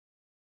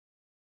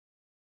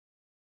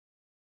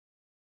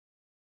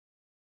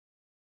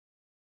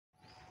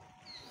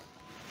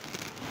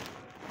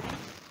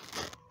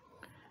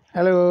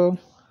Hello,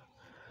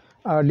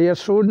 dear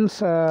students.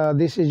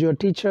 This is your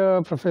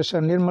teacher, Professor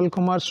Nirmal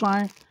Kumar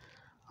Swain,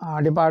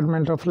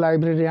 Department of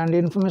Library and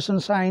Information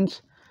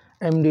Science,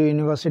 MD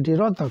University,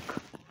 Rohtak.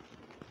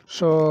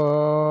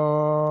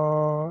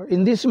 So,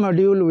 in this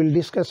module, we'll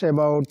discuss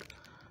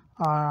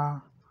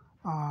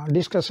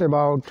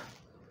about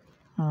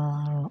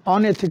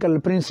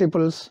unethical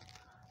principles,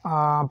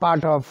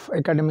 part of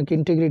academic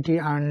integrity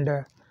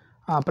and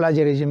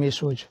plagiarism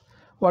issues.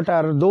 What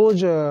are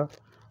those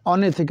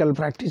unethical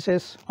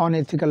practices,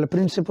 unethical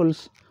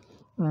principles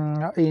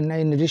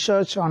in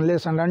research,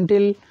 unless and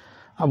until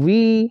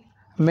we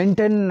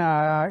maintain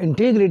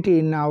integrity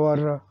in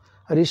our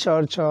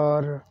research,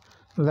 or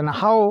then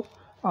how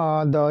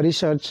the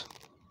research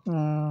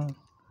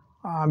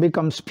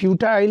becomes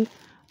futile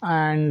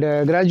and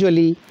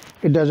gradually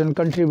it doesn't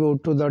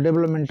contribute to the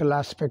developmental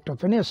aspect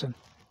of a nation.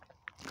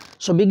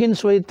 So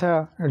begins with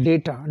data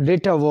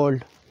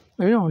world,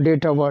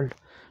 data world.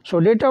 So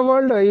data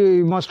world,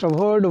 you must have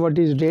heard what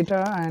is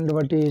data and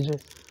what is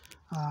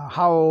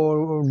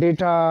how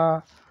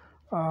data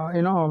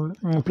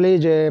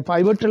plays a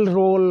pivotal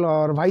role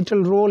or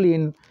vital role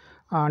in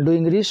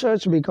doing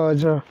research,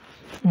 because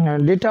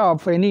data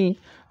of any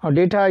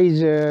data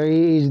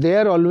is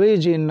there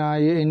always in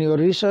your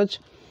research.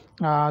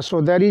 So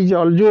there is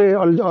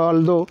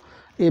although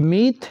a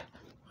myth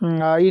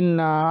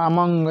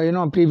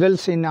among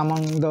prevails in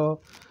among the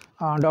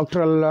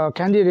doctoral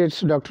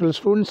candidates, doctoral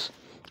students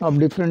of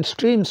different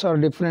streams or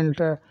different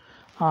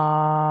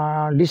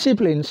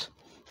disciplines.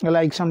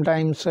 Like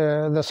sometimes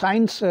the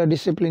science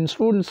discipline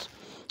students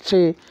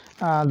say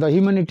the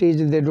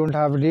humanities, they don't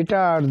have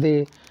data, or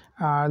they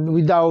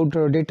without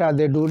data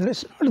they do.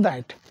 It's not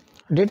that.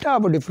 Data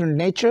of a different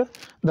nature.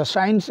 The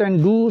science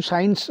and do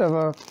science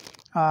the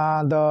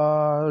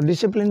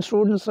discipline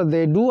students,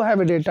 they do have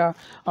a data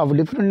of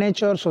different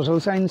nature. Social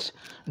science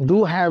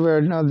do have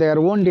their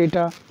own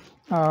data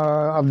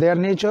of their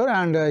nature,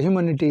 and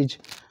humanities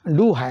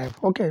do have.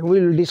 Okay,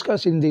 we will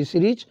discuss in this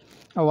series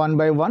one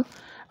by one.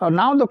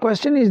 Now the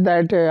question is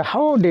that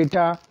how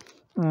data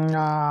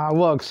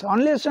works.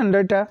 Unless and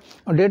data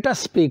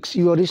speaks.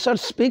 Your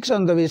research speaks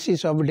on the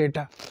basis of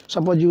data.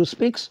 Suppose you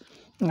speaks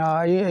in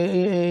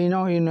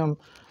an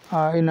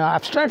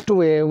abstract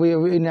way,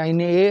 in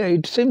air,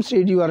 it seems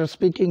that you are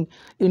speaking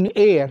in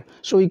air,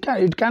 so it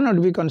cannot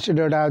be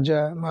considered as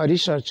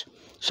research.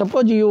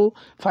 Suppose you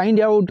find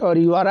out, or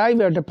you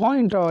arrive at a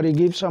point, or you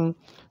give some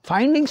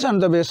findings on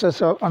the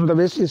basis of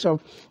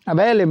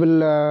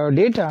available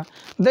data,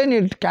 then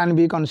it can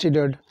be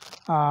considered.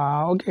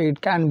 It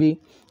can be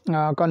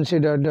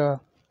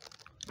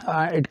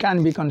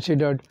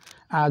considered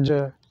as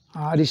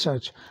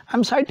research. I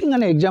am citing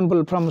an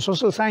example from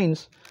social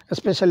science,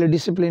 especially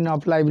discipline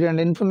of library and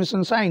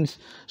information science.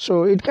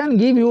 So it can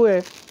give you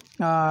a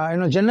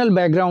general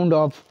background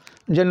of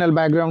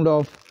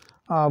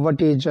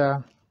what is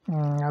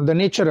the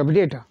nature of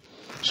data.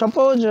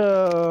 Suppose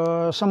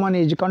someone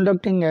is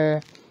conducting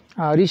a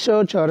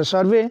research or a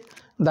survey,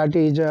 that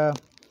is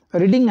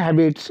reading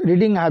habits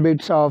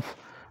of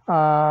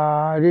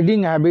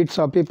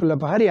people of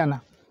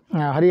Haryana.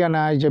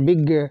 Haryana is a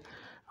big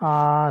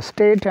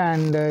state,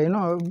 and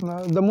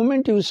the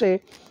moment you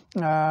say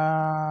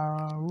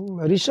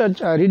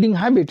research reading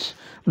habits,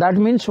 that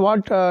means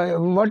what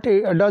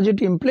does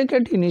it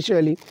implicate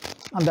initially?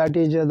 That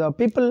is the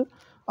people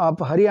of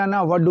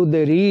Haryana, what do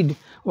they read,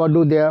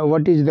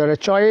 what is their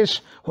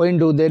choice, when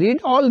do they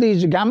read? All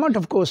these gamut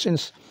of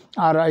questions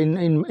are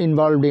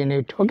involved in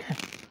it. Okay,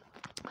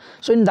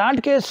 so in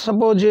that case,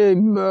 suppose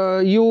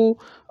you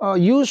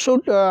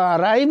should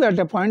arrive at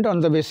a point on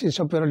the basis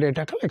of your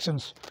data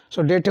collections.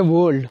 So data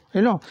world,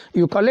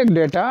 you collect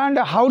data, and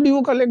how do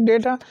you collect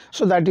data?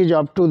 So that is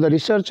up to the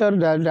researcher,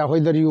 that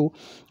whether you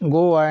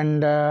go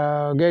and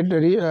get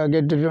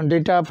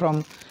data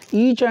from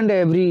each and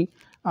every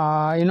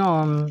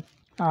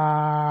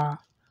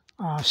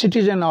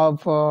citizen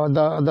of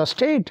the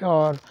state,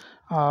 or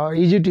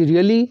is it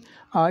really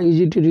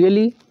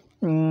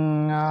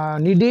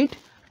needed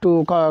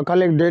to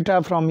collect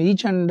data from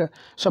each, and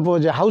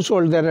suppose a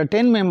household, there are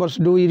 10 members,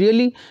 do we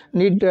really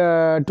need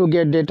to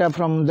get data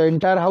from the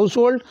entire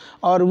household,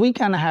 or we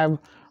can have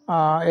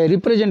a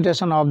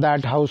representation of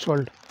that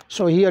household?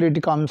 So here it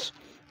comes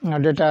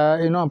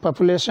data,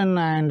 population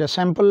and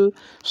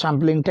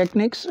sampling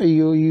techniques.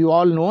 You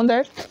all know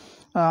that.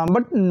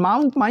 But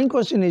my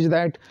question is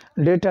that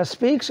data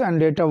speaks and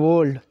data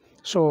world.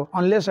 So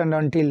unless and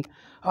until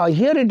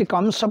here it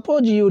comes,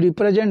 suppose you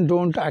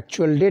don't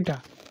actual data,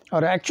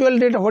 or actual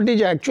data. What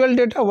is actual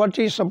data? What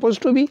is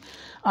supposed to be?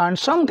 And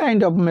some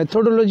kind of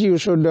methodology you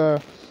should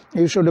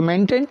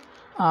maintain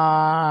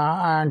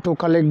and to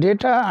collect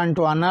data and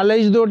to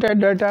analyze those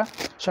data,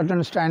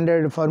 certain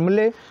standard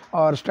formulae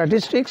or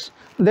statistics.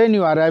 Then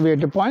you arrive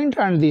at a point,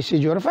 and this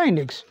is your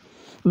findings.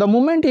 The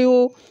moment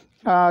you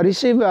arrive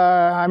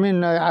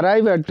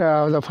at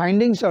the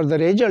findings or the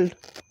result,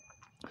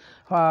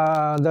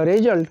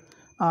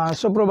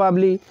 so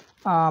probably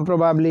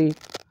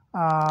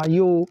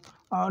you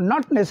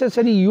not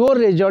necessarily your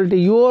result,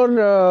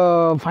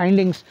 your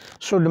findings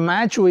should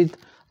match with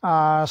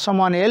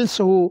someone else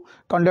who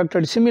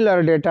conducted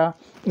similar data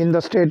in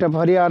the state of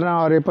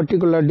Haryana or a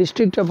particular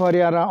district of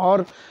Haryana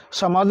or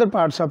some other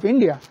parts of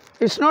India.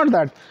 It's not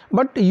that,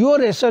 but your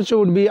research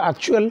would be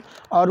actual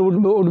or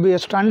would be a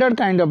standard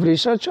kind of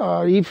research,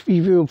 if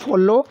you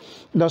follow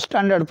the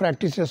standard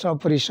practices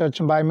of research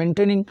by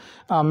maintaining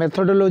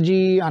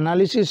methodology,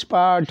 analysis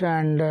part,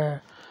 and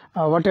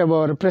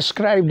whatever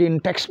prescribed in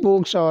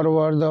textbooks or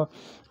the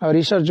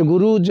research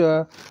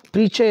gurus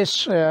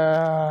preaches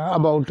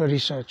about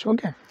research.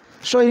 Okay,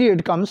 so here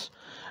it comes.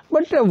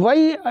 But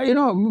why,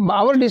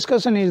 our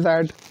discussion is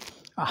that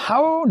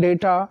how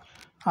data,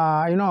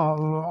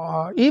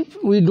 if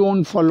we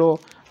don't follow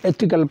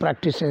ethical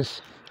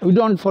practices, we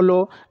don't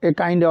follow a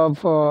kind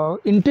of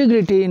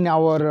integrity in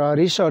our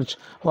research,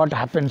 what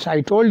happens?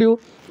 I told you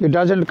it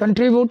doesn't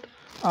contribute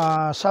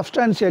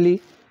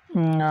substantially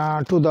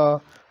to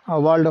the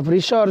world of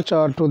research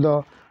or to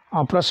the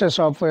process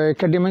of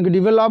academic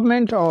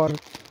development or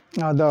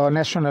the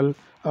national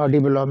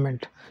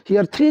development.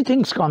 Here three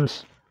things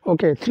comes.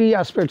 Okay, three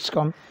aspects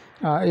come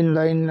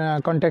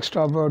in context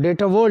of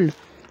data world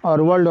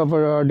or world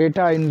of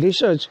data in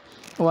research.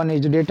 One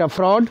is data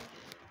fraud,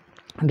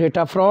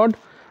 then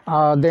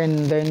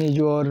is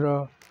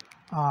your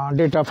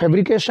data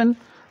fabrication,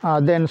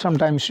 then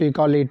sometimes we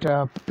call it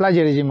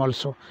plagiarism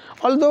also.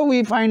 Although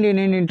we find in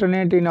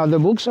internet, in other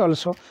books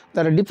also,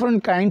 there are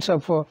different kinds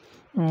of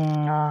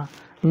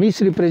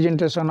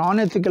misrepresentation,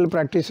 unethical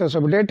practices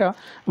of data.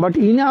 But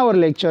in our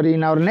lecture,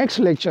 in our next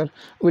lecture,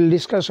 we'll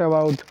discuss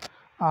about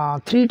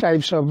three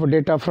types of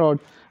data fraud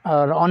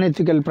or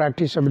unethical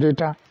practice of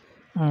data.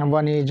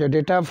 One is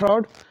data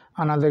fraud,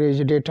 another is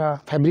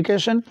data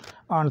fabrication,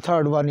 and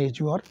third one is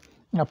your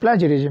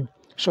plagiarism.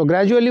 So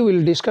gradually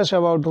we'll discuss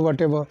about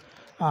whatever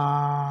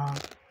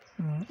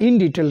in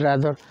detail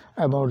rather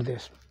about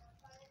this.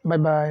 Bye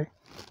bye.